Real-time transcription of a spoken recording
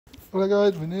Well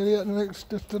guys, we're nearly at the next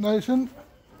destination.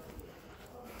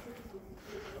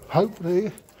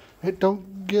 Hopefully it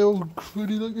don't go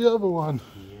pretty like the other one.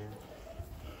 Yeah.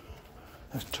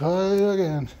 Let's try it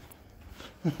again.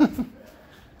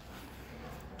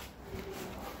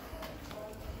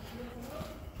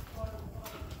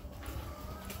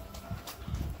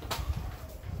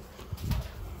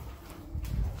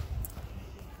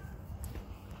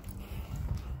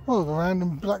 Oh, the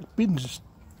random black bins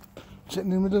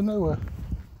sitting in the middle of nowhere.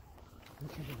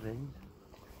 Look at the bin.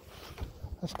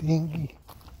 That's the Inky.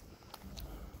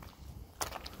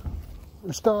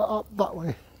 We start up that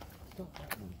way. Stop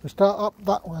that one. We start up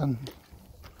that one.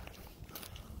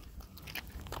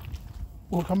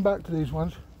 We'll come back to these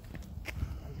ones. I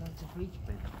like the bleach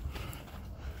bin.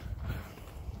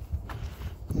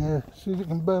 Yeah, see if it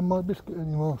can burn my biscuit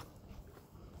anymore.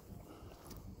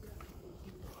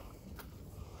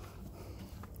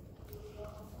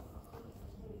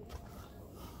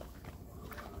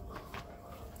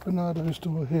 Bernardo is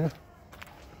still here.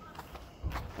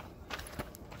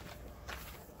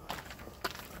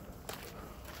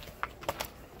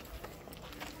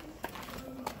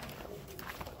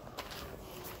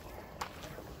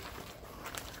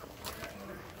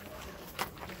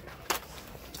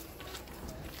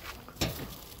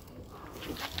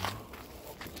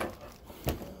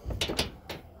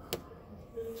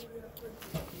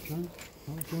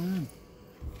 What's going on?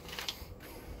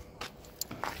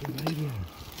 The radio.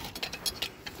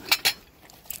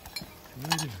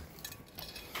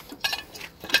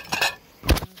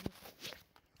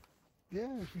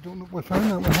 Yeah, if you don't look my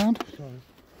phone out my hand. Sorry.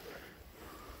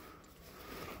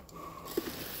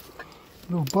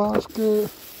 Little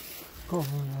basket. Got a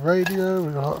radio,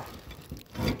 we got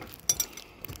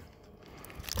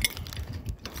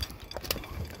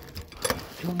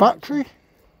battery.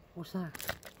 What's that?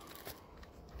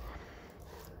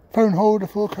 Phone holder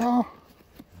for a car.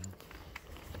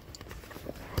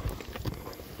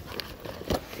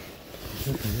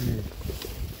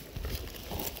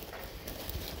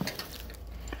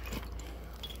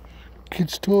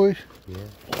 Kids' toys. Yeah.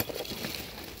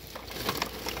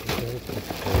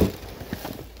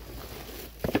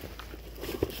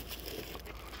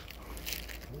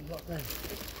 What you got there?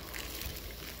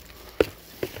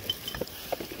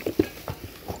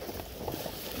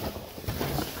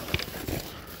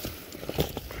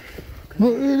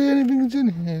 Not really anything's in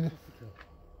here.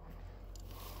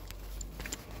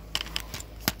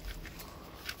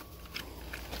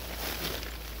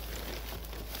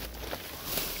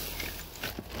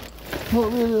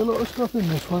 Not really a lot of stuff in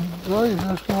this one, guys.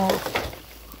 That's not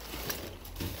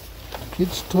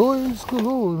kids' toys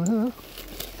galore, yeah.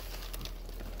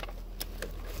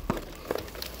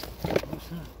 What's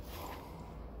that?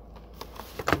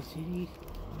 What's it eat?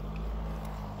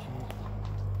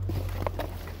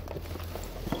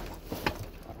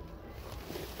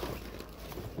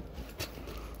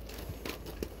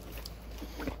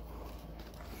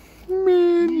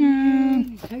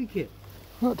 Minion! Take it.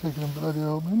 Not taking a bloody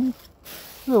old minion.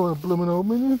 You don't want a blooming old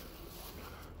minion.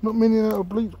 Not minion out of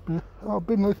bleach bin. Out of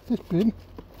bin like this bin.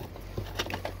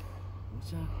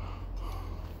 What's that?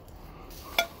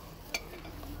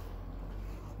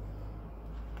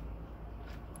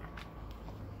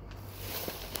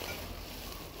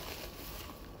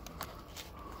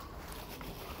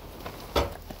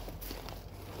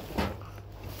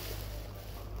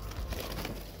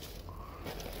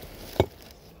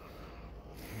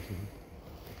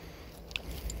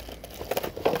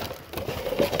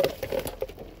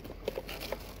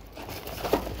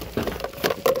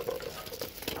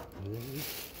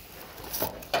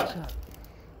 What's that?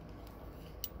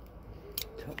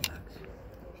 Top mags.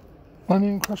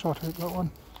 Onion crush, I'll take that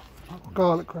one.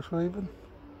 Garlic crush even.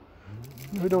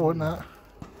 We don't want that.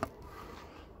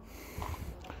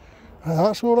 And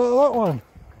that's all out of that one.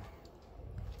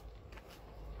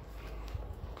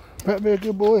 Better be a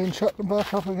good boy and shut them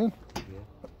back up again.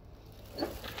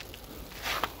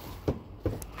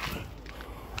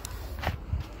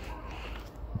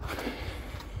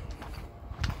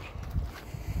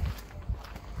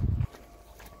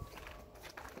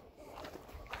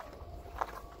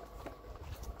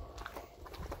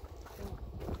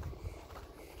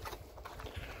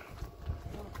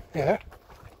 Yeah.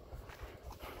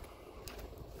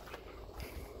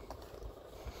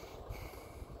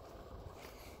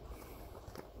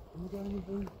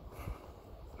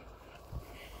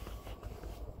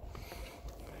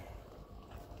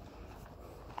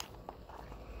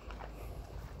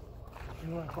 You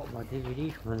know, I got my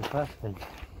DVD from the first bin.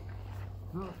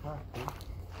 Not the first bin.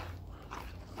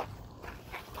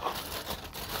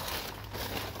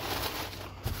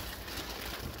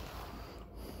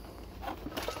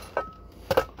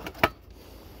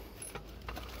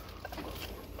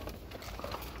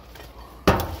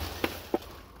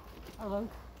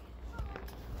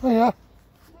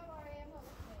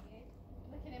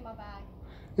 bag.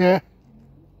 Yeah.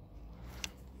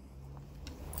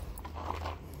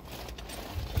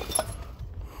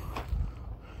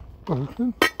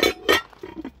 Broken.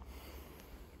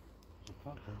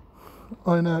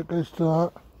 I know it goes to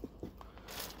that.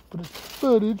 But it's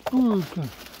broken.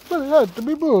 But it had to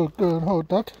be broken. Hold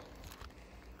that.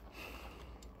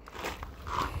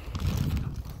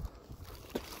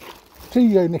 See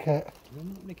you, Nickette.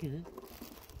 I'm not nicking it.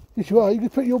 Yes, you are. You can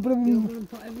put your Yeah, blooming. I'm going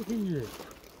to put everything in it.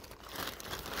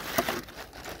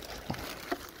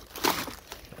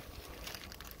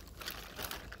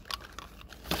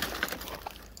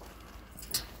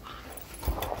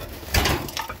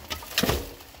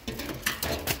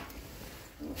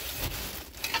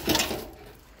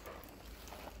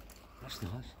 That's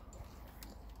nice.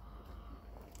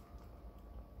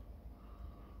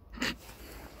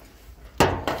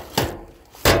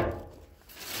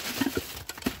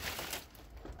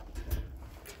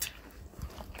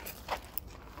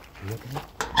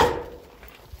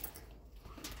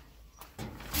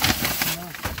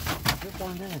 Put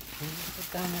down there. Put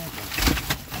down there.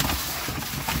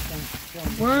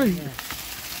 Wait.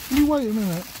 Can you wait a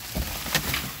minute?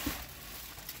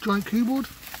 Giant keyboard?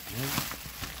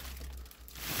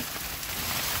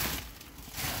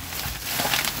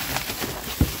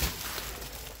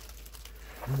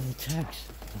 The tags.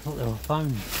 I thought they were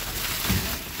phones.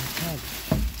 The tags.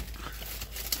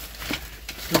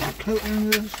 There's a coat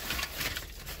hangers.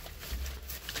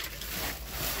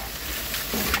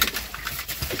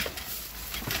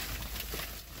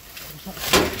 What's that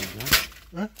pink thing, man?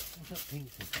 Huh? What's that pink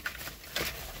thing?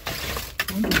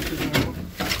 I'm going to sit down.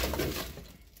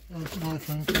 Oh, it's an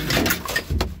iPhone case.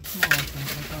 Not iPhone,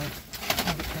 my bad.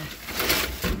 Habit case.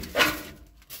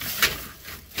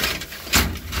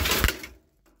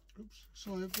 Oops,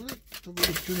 sorry about it. Don't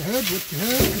lift your head, lift your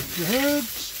head, lift your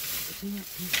heads.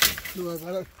 Don't worry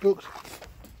about it, books.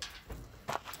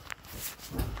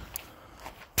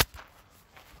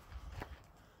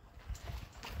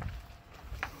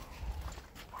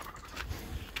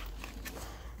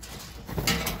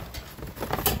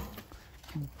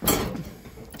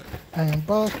 Hanging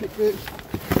basket bits.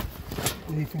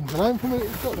 Leave things alone for me.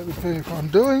 It's got let me tell you what I'm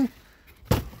doing.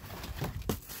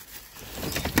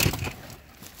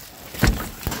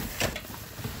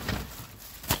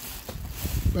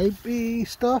 Baby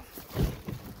stuff.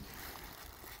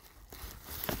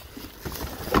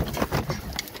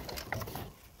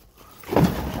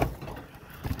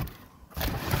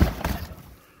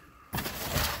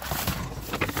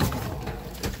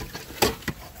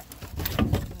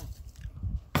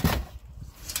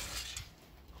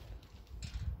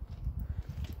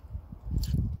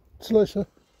 Slicer.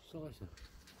 Slicer.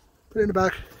 Put it in the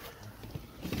bag.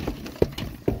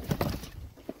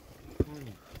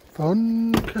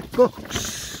 Fun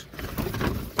box.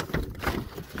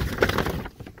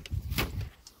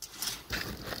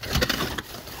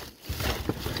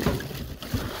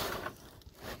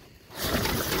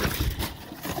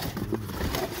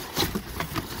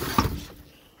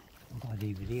 I've got a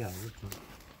DVD over it.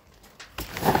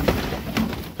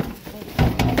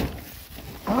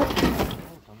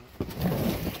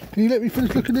 Can you let me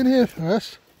finish looking in here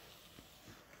first?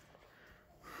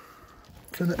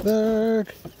 Turn that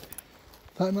bag.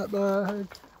 Tighten that bag.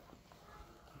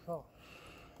 Oh.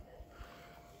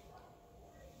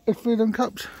 Let's fill them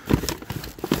cups.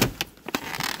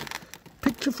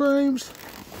 Picture frames.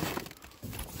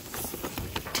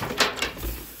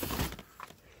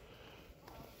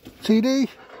 CD.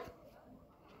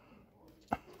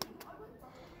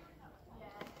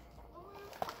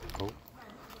 Cool.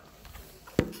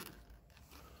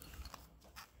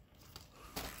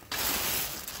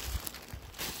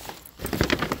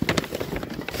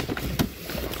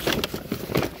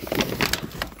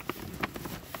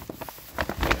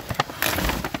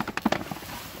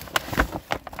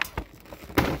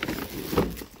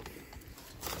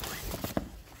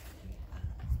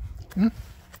 Hmm?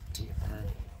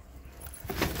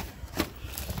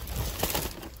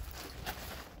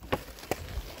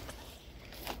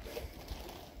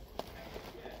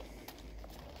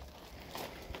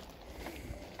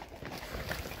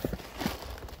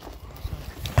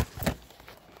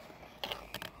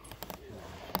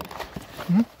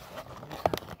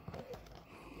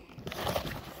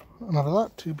 Another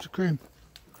that, tubes of cream.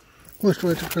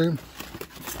 Moisturiser cream.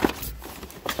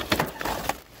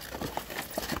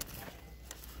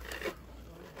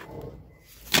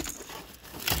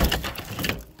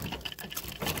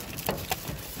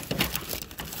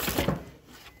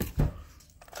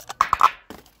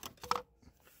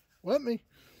 Let me.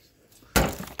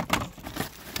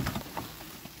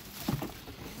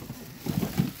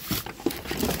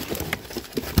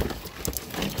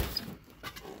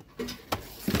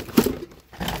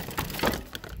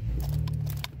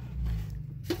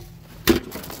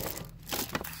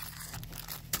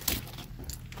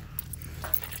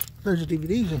 Loads of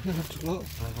DVDs in here, that's a lot.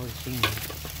 I've already seen them.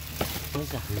 Where's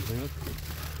that Hoover?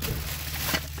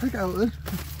 Take it out then.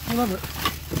 I love it.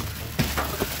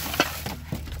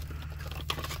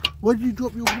 Why did you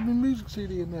drop your music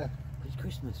CD in there? It's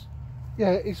Christmas.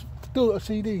 Yeah, it's still a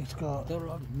CD, Scott. There are a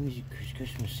lot of music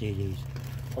Christmas CDs.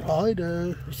 I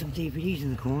know. There's some DVDs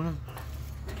in the corner.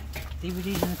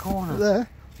 DVDs in the corner. There?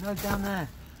 No, down there.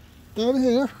 Down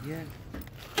here? Yeah.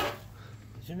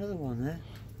 There's another one there.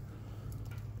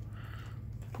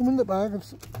 Put them in the bag.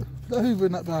 Let Hoover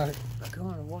in that bag. Come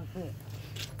on, one fit.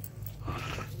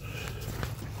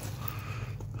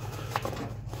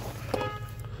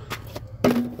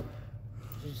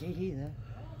 There's a CD there.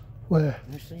 Where?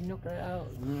 So you knocked that out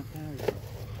and then I found it.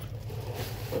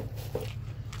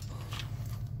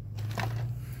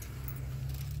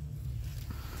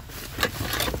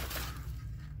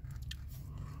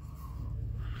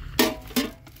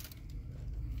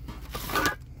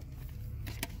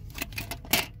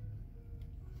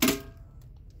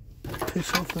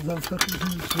 Piss off with those fucking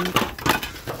music.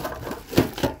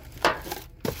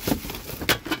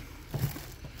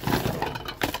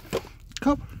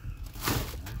 Come.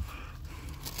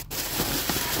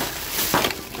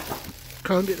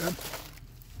 Can't get them.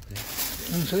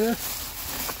 And here.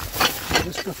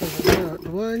 This stuff over there out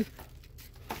the way.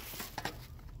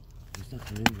 There's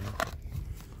nothing in there.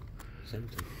 It's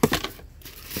empty.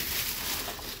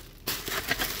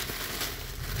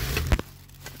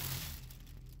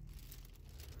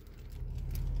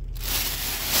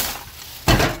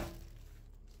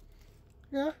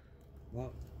 Yeah.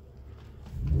 What?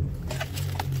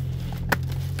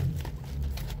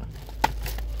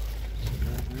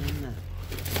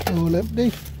 All empty.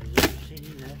 There's a CD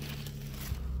there.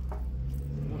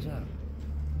 What's that?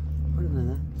 Put them in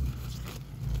there.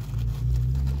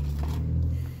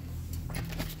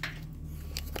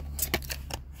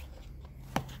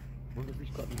 Wonder if he's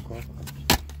got them golf cups.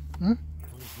 Hmm? Wonder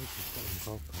if he's got them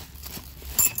golf cups.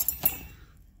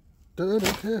 Don't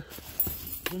care.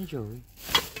 Enjoy.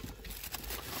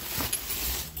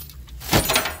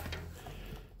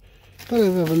 I'll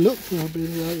have a look for a bit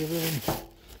like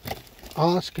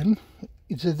asking.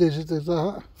 He said there's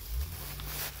that.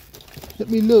 Let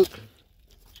me look.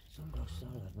 Sunglasses,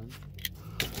 I'll have them.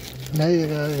 There you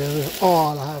go. Yeah. Oh,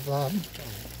 I'll have that.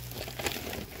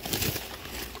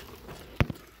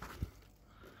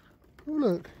 Oh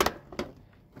look.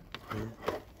 Yeah.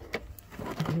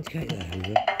 Okay, there,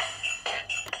 Hoover.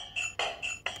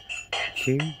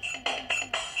 Tune.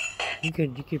 You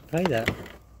could play that.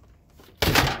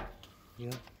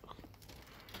 Yeah.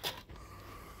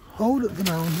 Hold it for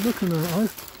now. I'm looking at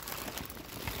it.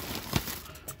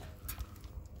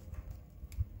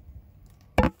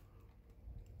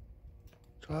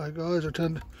 Sorry guys, I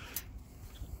turned.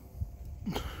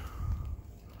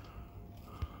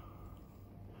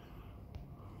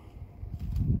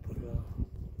 Put it up.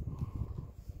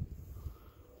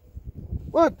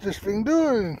 What's this thing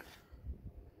doing?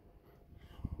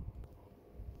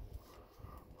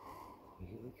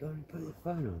 You can't put the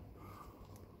phone on.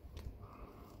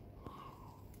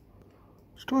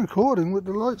 Still recording with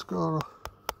the lights going off.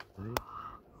 Right?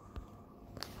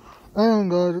 Hang on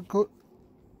guys, I've got...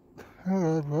 Hang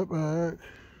on, right back.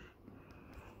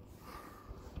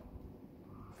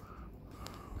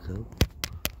 So,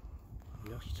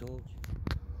 you lost your tools.